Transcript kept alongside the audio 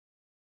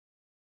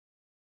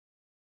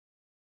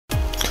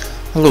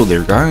Hello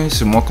there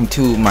guys, and welcome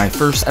to my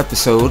first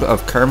episode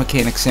of Car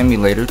Mechanic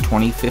Simulator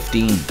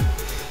 2015.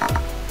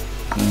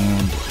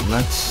 And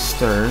let's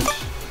start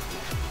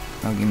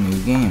a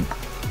new game.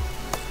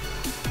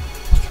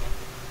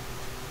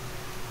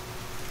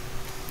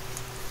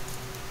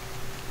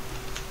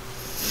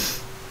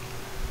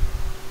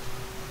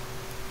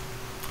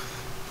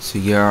 So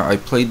yeah, I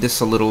played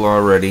this a little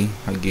already.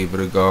 I gave it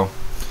a go,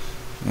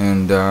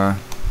 and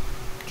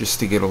just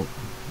to get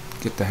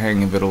the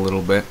hang of it a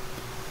little bit.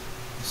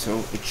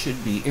 So it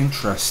should be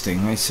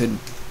interesting. I said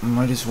I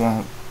might as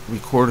well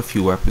record a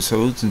few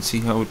episodes and see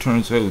how it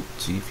turns out.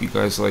 See if you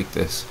guys like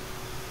this.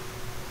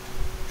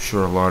 I'm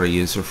sure a lot of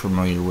you are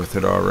familiar with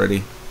it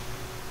already.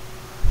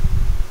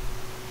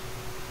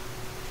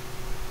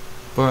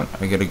 But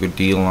I got a good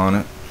deal on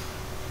it.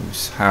 It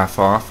was half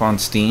off on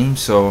Steam,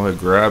 so I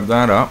grabbed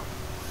that up.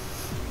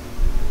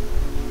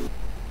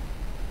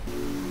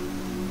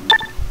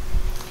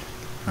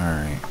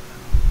 Alright.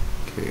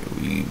 Okay,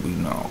 we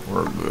know.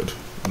 We're good.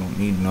 I don't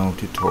need no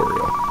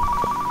tutorial.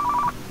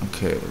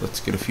 Okay, let's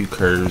get a few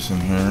cars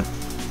in here.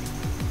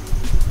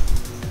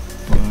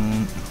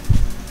 Boom.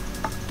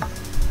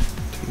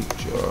 Take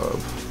job.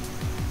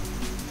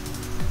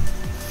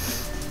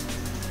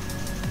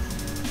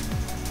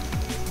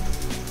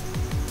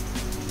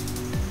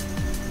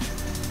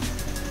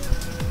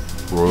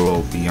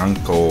 Royal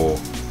Bianco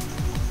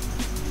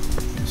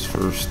is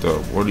first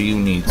up. What do you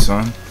need,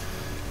 son?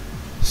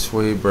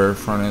 Sway bar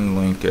front end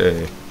link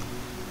A.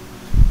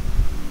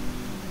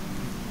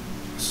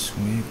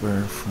 Sway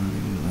bar front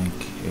end link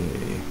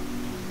A.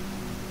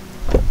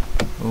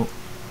 Oh.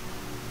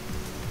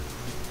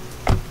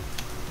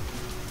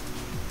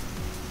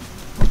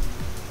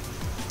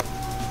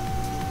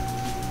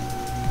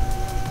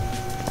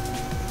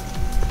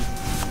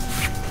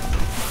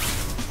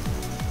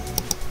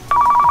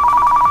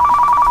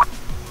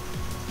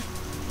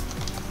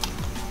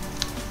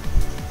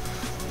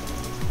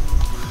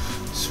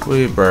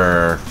 Sway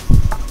bar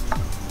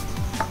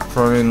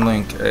front end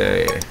link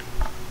A.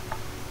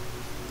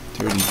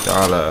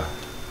 $30.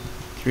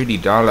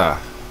 $30.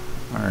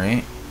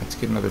 Alright, let's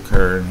get another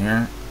car in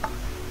here.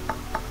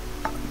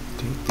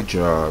 Take the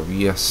job.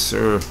 Yes,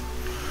 sir.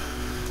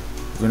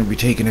 We're going to be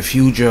taking a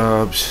few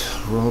jobs.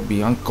 Royal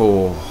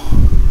Bianco.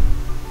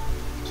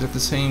 Is that the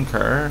same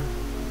car?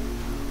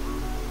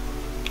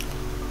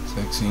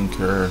 Exact same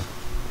car.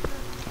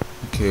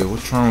 Okay,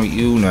 what's wrong with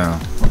you now?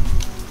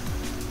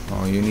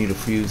 Oh, you need a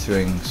few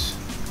things.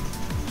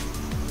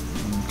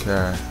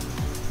 Okay.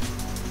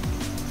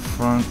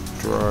 Front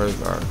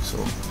drive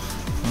axle.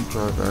 Front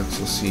drive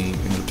axle C,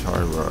 inner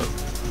tie rod.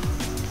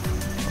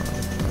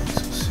 Drive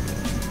axle C.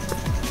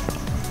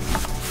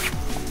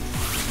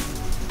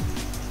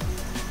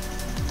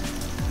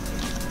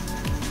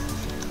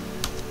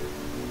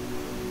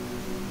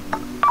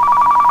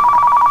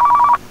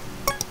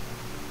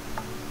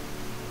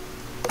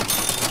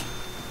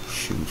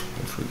 Shoot,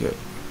 I forget.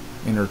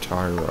 Inner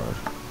tie rod.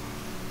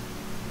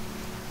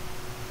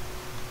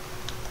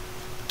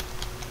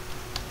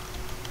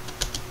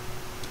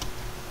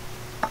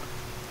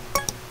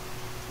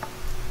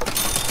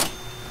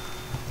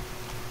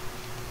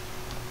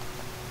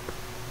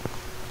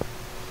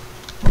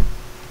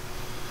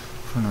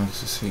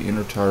 Let's see,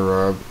 inner tie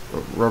rod,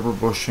 rubber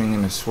bushing,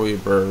 and a sway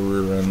bar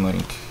rear end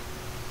link.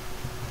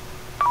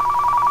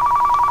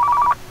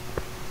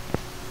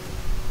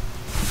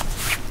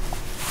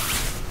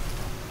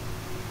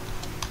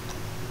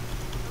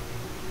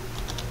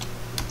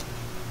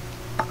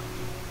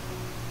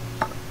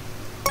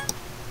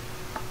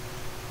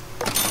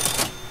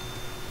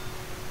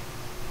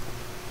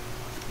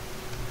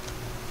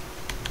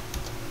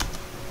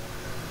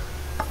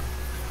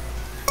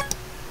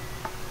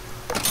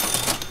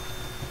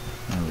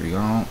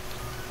 Go.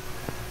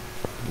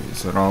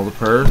 Is that all the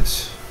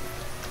parts?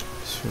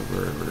 So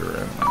rear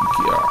end link,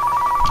 yeah.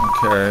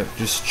 Okay,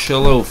 just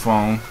chill out,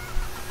 phone.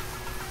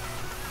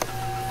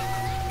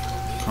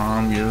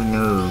 Calm your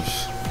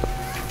nerves.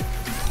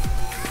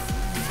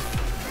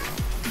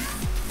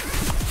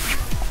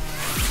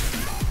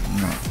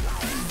 No.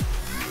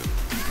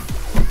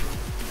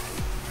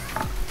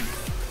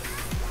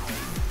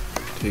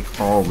 Take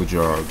all the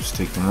jobs.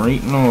 Take them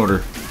right in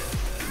order.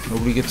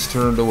 Nobody gets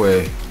turned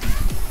away.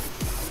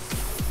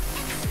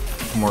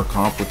 The more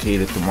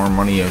complicated, the more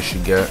money I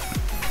should get,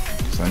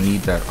 because I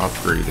need that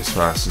upgrade as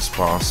fast as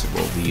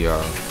possible. The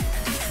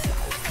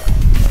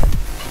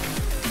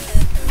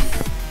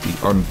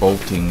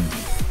unbolting.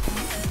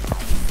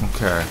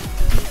 Okay.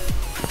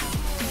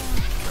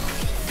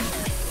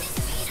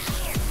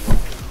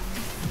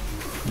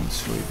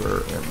 Sway bar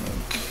and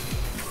link.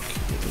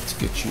 Okay, let's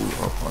get you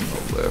up on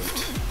the lift,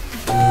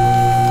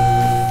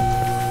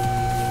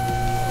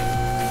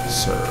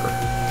 sir.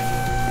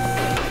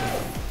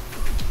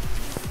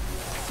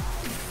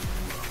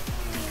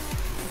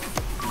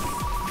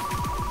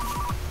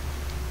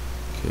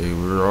 Okay,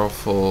 we're all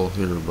full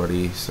here,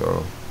 buddy,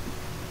 so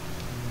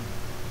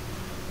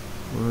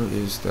where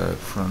is that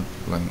front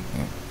link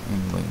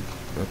and link?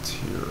 That's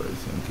here, I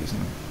think,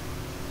 isn't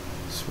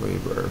it? Sway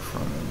bar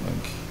front end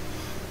link.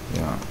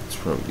 Yeah, it's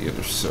probably the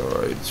other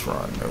side. It's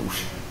rotting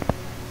out.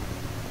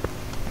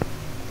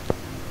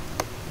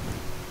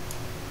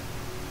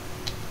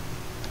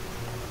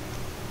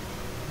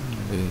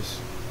 It is.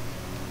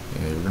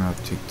 Yeah, you're gonna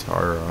have to take the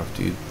tire off,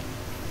 dude.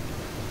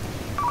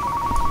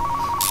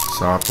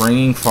 Stop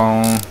ringing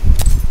phone.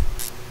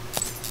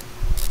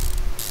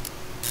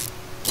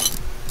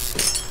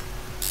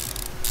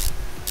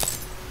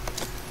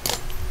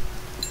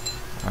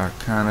 I'm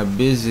kinda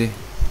busy.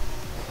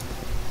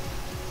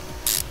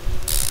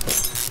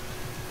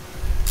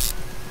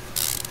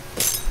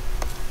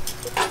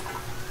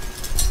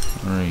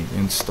 Alright,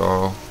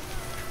 install.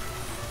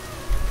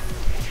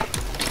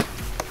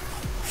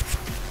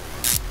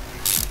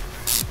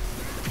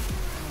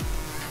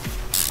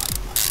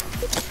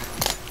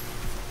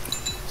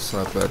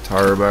 Slap that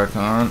tire back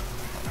on.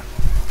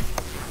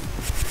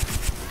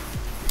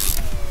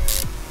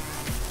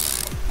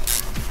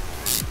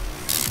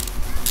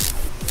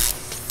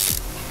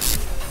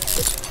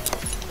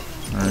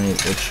 Alright,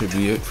 that should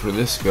be it for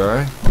this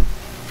guy.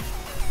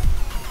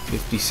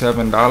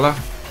 $57.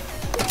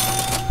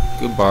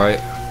 Goodbye.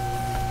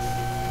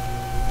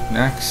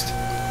 Next.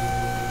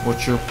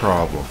 What's your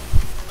problem?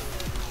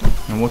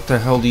 And what the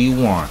hell do you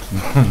want?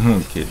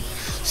 I'm kidding.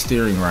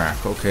 Steering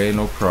rack. Okay,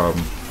 no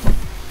problem.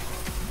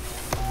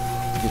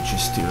 Get your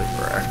steering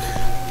rack.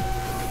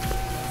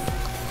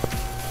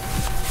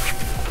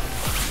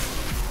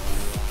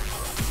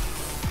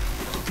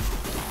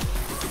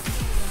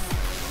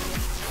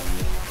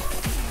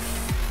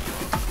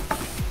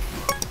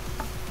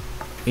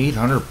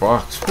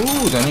 $800.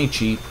 Ooh, that ain't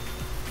cheap.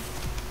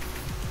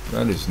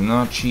 That is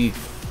not cheap.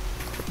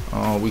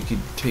 Oh, we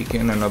could take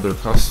in another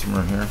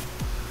customer here.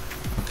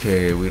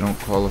 Okay, we don't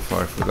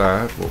qualify for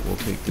that, but we'll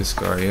take this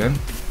guy in.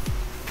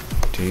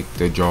 Take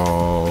the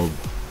job.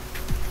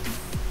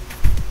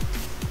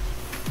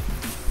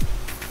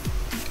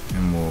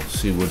 And we'll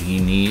see what he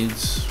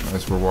needs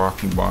as we're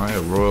walking by.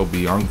 A Royal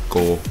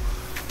Bianco.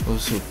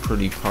 Those are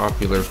pretty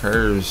popular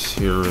cars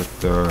here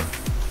at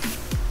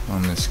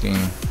on this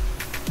game.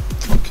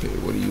 Okay,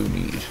 what do you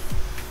need?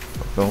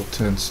 A belt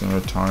tension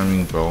and a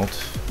timing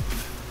belt.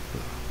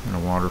 And a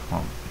water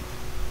pump.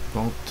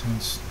 Belt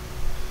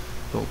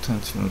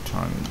tension and a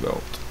timing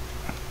belt.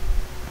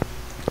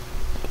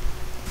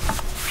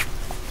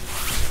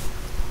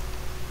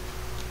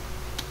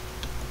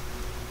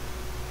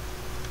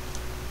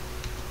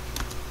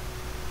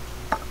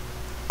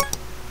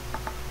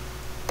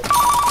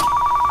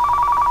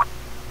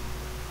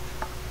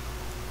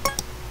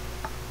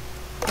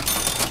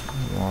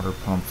 Water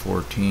pump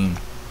 14.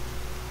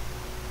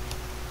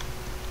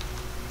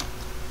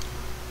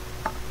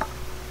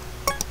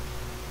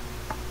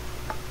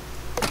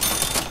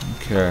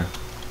 Okay.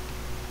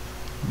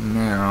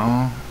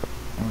 Now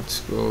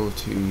let's go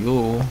to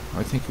you.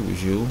 I think it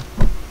was you.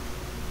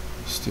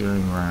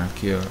 Steering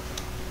rack, yeah.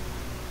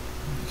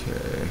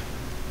 Okay.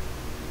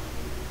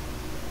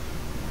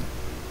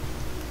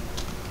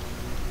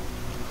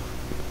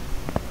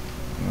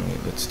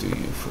 Alright, let's do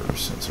you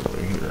first since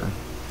we're here.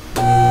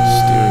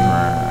 Steering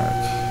rack.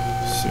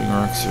 Steering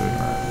rack, steering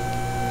rack.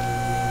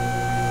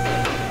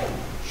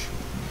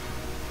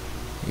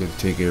 You gotta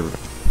take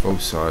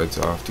both sides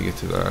off to get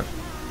to that.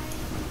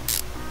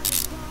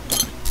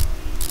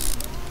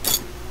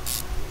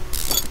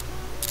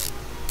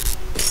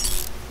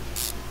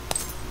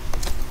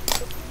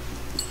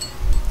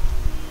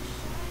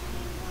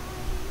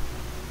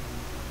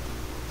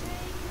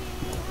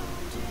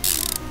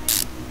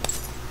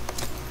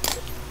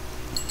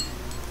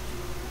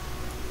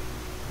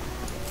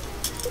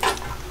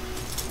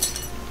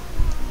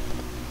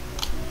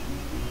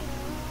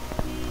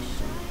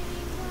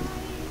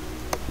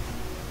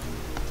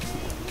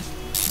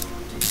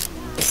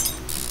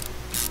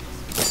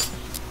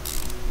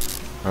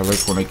 I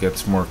like when it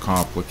gets more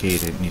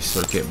complicated and you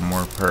start getting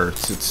more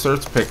parts. It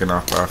starts picking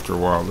up after a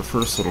while. The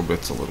first little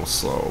bit's a little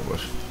slow,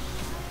 but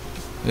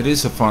it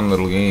is a fun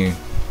little game.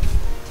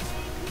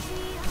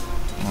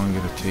 Oh, I'm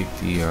gonna take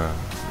the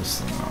this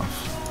thing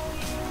off.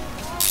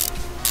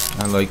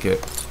 I like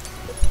it.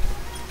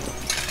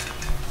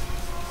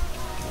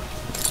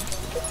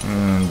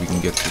 And we can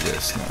get to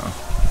this now.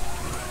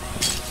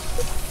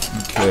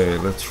 Okay,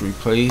 let's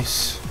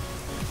replace.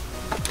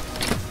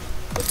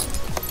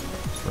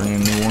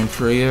 Brand new one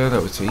for you.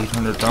 That was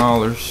 $800.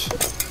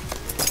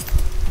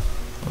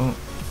 Oh.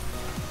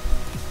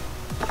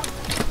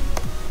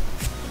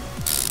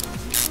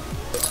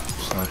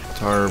 Slap the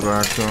tire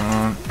back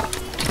on.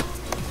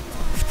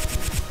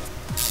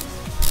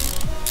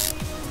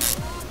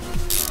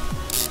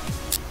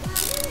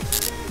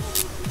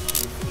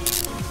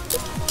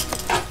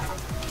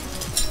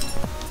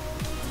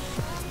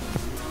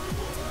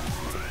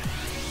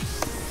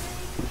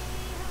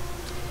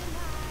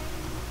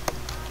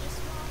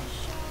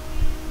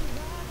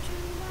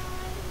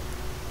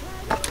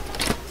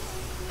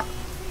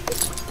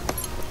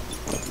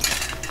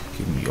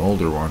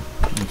 Older one.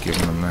 I'm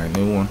giving him that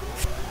new one.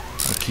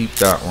 I'll keep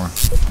that one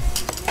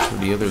for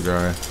the other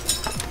guy.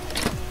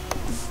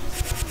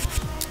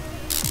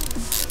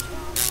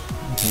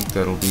 I think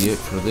that'll be it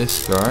for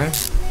this guy.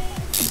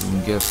 We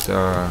can get,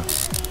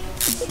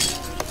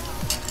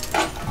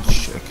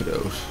 let's check it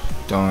out.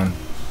 Done.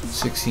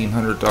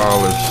 $1,600.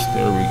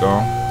 There we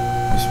go.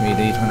 Just made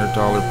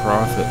 $800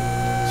 profit.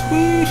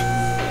 Sweet!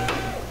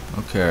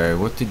 Okay,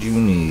 what did you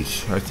need?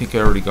 I think I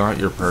already got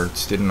your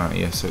parts, didn't I?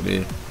 Yes, I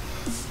did.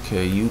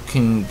 Okay, you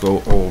can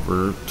go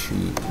over to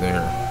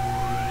there.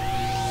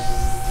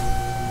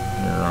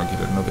 Here, I'll get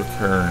another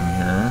car in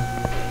here.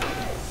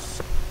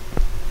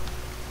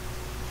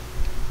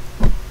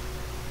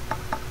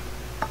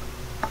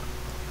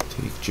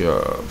 Take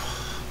job.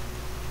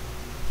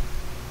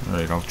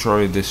 Alright, I'll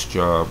try this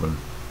job and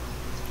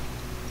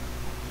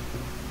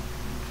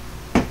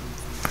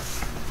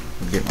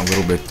we're getting a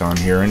little bit done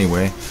here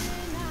anyway.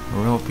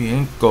 We'll help you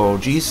ink go.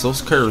 Geez,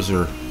 those cars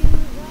are.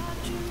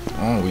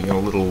 Oh, we got a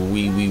little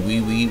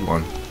wee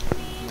one.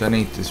 That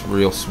ain't this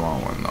real small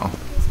one though.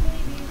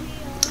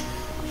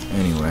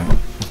 Anyway,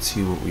 let's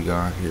see what we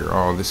got here.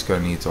 Oh, this guy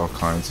needs all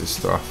kinds of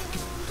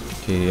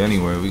stuff. Okay,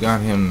 anyway, we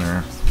got him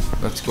there.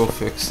 Let's go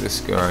fix this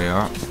guy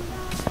up.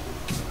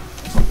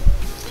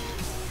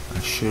 I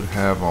should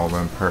have all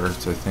them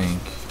parts, I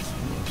think.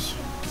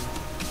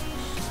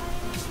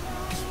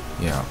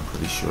 Yeah, I'm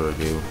pretty sure I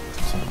do.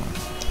 So,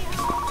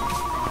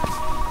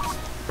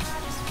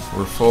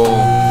 we're full.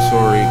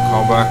 Sorry,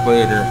 call back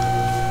later.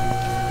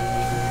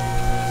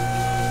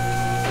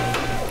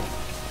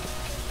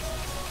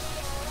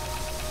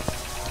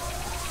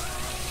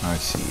 I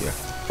see ya.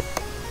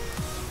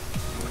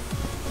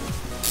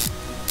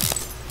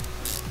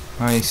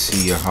 I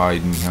see you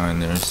hiding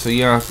behind there. So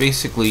yeah,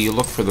 basically you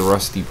look for the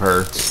rusty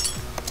parts.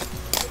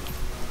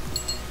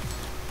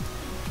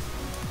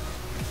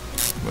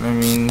 But I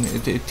mean,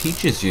 it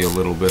teaches you a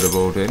little bit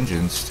about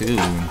engines too.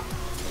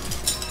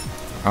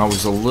 I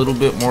was a little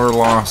bit more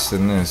lost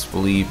in this,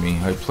 believe me.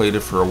 I played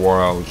it for a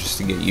while just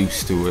to get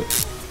used to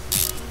it.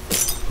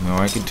 You know,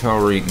 I can tell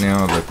right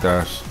now that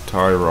that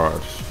tie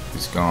rod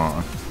is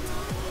gone.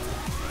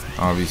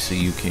 Obviously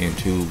you can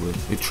too, but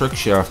it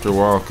tricks you after a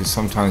while because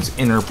sometimes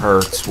inner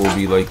parts will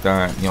be like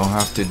that. You'll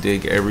have to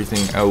dig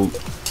everything out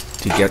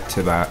to get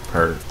to that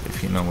part,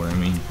 if you know what I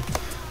mean.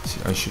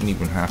 See, I shouldn't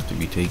even have to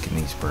be taking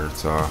these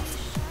parts off.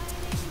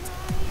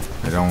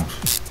 I don't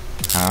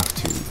have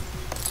to.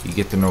 You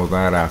get to know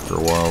that after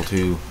a while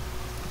too.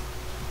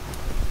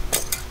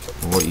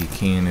 What you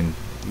can and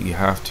you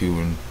have to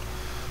and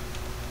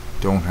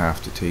don't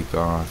have to take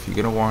off. You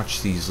gotta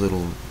watch these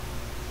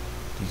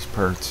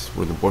parts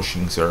where the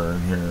bushings are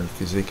in here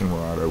because they can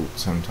rot out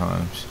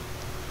sometimes.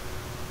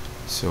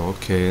 So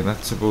okay,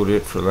 that's about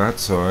it for that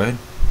side.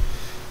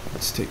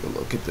 Let's take a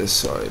look at this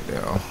side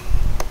now.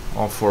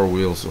 All four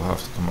wheels will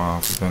have to come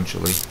off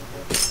eventually.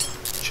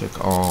 Check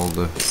all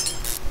the.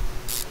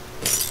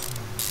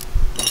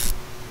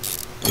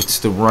 It's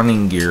the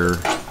running gear.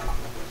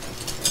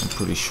 I'm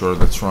pretty sure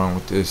that's wrong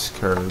with this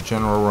car.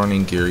 General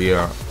running gear,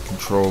 yeah.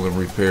 Control and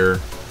repair.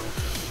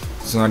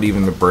 It's not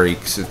even the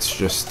brakes, it's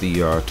just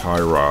the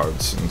tie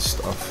rods and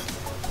stuff.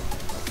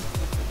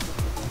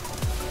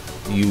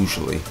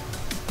 Usually.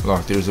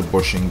 Look, there's a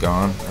bushing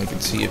gone. I can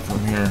see it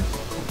from here.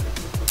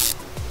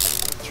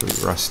 It's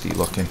really rusty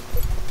looking.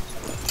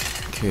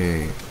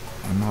 Okay.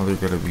 I know there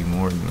gotta be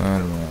more than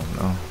that around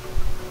now.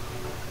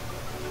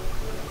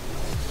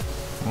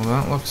 Well,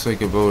 that looks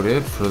like about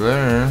it for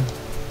there.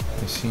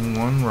 I seen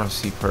one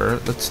rusty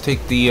part. Let's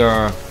take the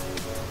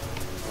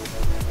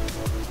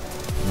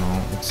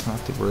no, it's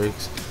not the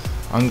brakes.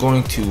 I'm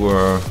going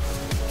to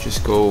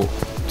just go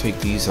take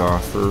these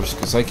off first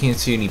because I can't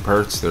see any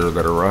parts there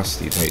that are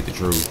rusty, to tell you the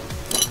truth.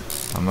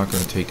 I'm not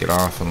going to take it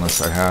off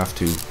unless I have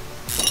to.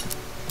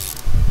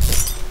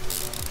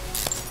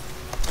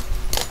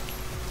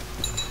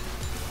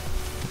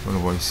 What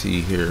do I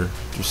see here?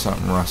 Just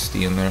something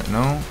rusty in there?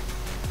 No?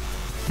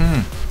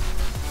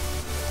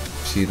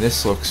 See,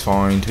 this looks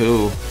fine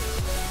too.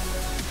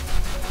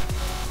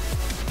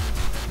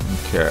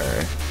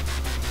 Okay.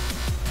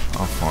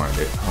 I'll find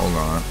it. Hold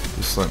on.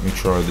 Just let me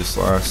try this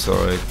last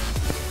side.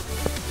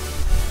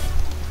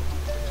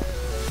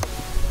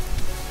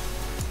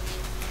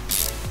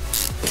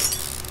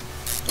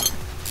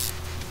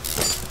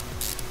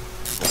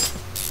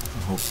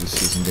 I hope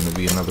this isn't going to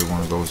be another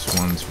one of those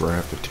ones where I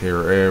have to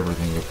tear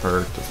everything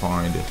apart to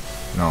find it.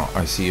 No,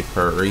 I see a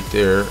part right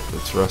there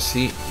that's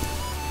rusty.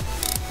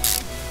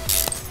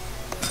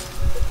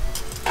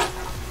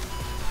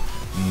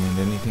 And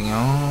anything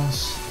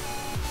else?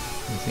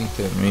 I think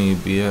that may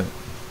be it.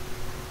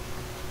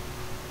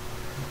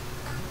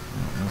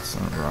 No, that's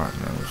not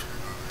rotten out.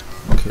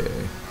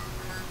 Okay.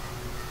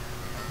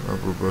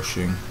 Rubber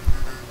bushing.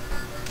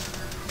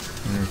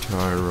 Inner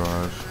tie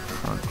rod.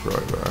 Front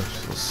drive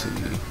axle C.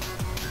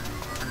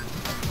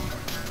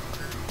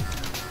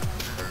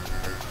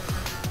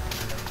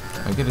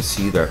 I gotta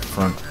see that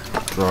front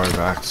drive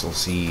axle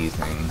C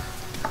thing.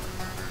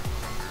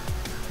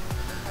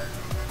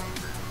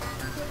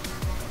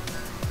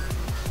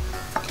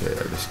 Okay,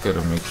 I just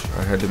gotta make sure.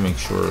 I had to make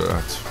sure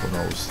that's what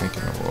I was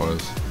thinking it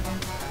was.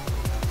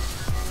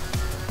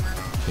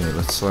 Okay,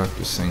 let's slap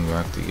this thing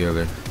back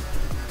together.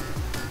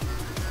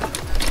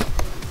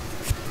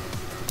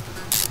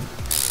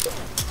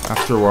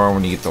 After a while,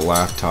 when you get the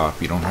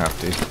laptop, you don't have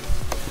to.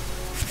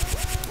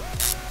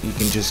 You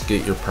can just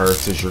get your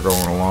parts as you're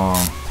going along.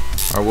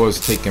 I was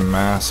taking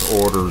mass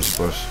orders,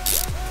 but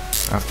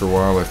after a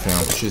while I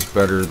found it's just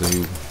better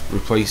to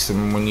replace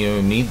them when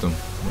you need them,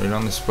 right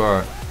on the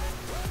spot.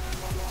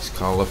 Just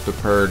call up the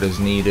part as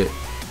needed.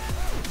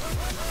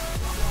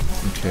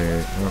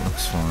 Okay, that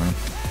looks fine.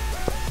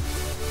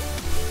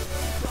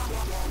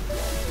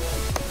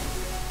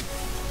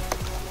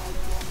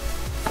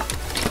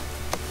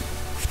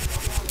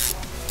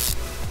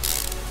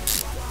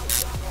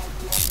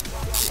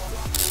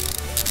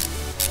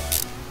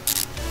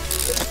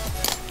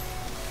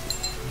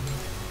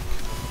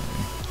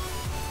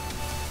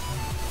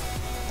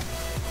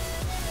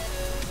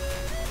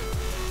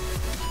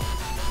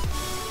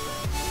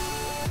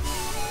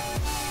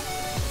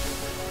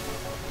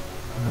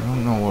 I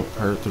don't know what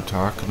part they're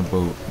talking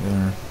about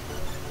there.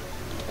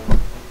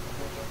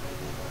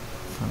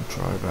 Front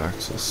drive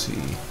axle C.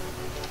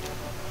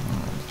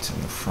 Oh, it's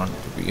in the front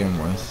to begin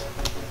with.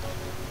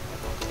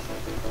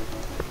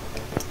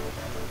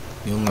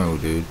 You'll know,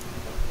 dude.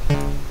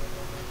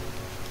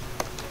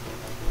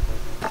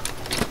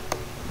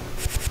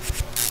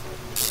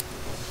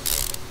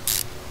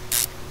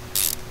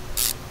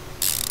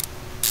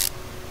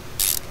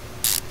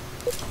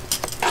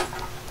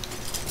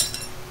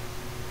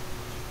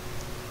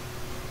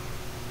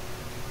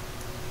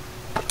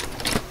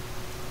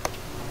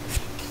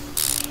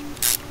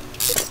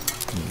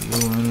 You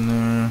in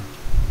there.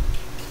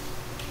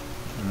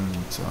 And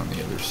it's on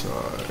the other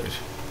side.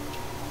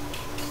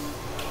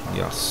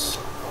 Yes.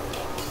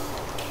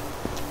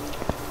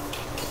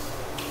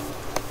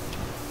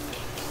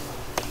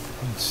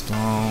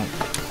 Install.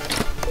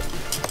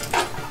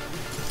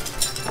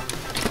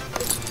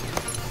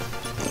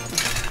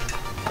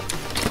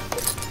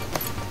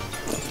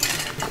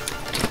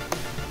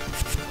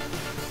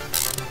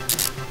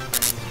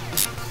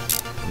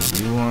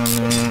 You on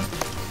there.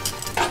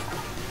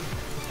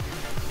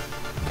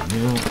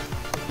 You.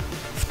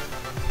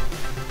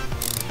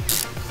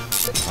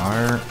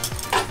 Tire.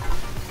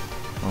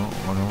 Oh,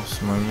 what else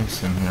am I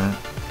missing here?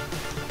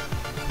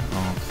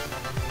 Oh,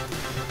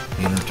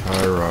 inner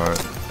tie rod.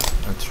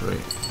 That's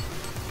right.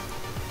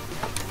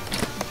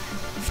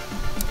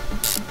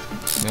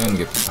 Then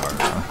get the tire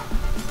on.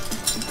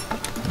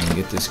 And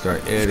get this guy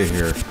out of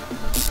here.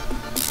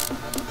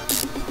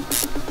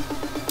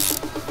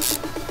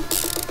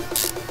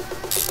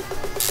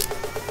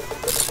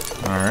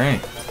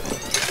 Alright.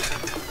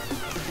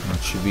 That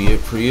should be it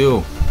for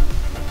you.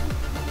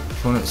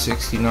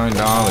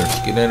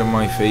 $269. Get out of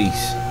my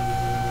face.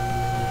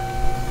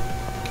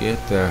 Get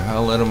the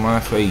hell out of my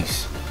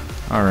face.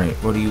 Alright,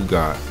 what do you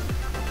got?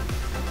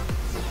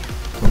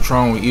 What's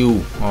wrong with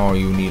you? Oh,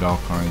 you need all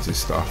kinds of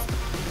stuff.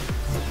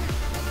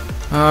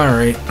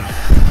 Alright.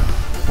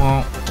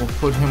 Well, we'll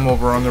put him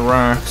over on the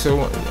rack.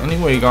 So,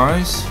 anyway,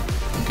 guys,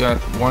 we got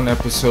one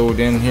episode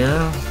in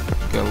here.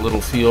 Got a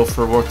little feel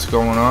for what's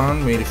going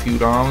on. Made a few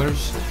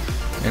dollars.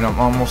 And I'm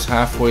almost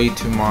halfway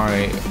to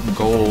my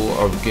goal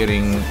of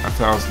getting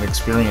 1,000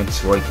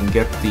 experience so I can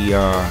get the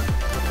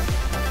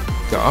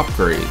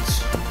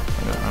upgrades.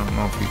 I don't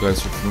know if you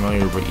guys are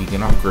familiar, but you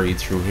can upgrade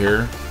through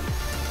here.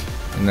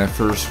 And that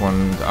first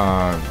one,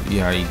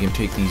 yeah, you can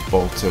take these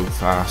bolts out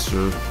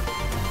faster,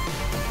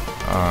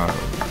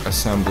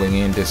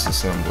 assembling and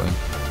disassembling.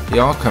 They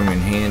all come in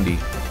handy,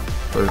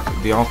 but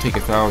they all take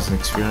 1,000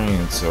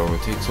 experience, so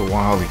it takes a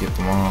while to get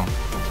them all.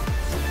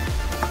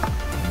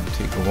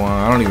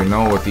 I don't even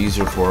know what these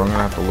are for. I'm gonna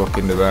have to look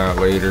into that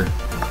later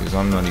because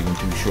I'm not even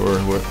too sure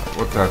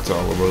what that's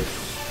all about.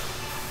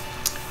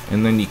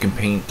 And then you can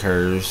paint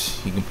cars.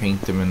 You can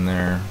paint them in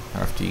there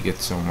after you get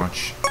so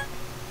much.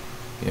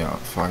 Yeah,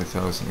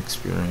 5,000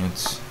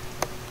 experience.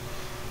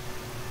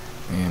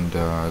 And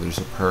there's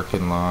a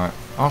parking lot.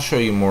 I'll show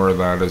you more of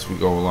that as we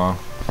go along.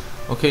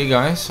 Okay,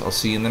 guys, I'll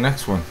see you in the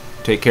next one.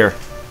 Take care.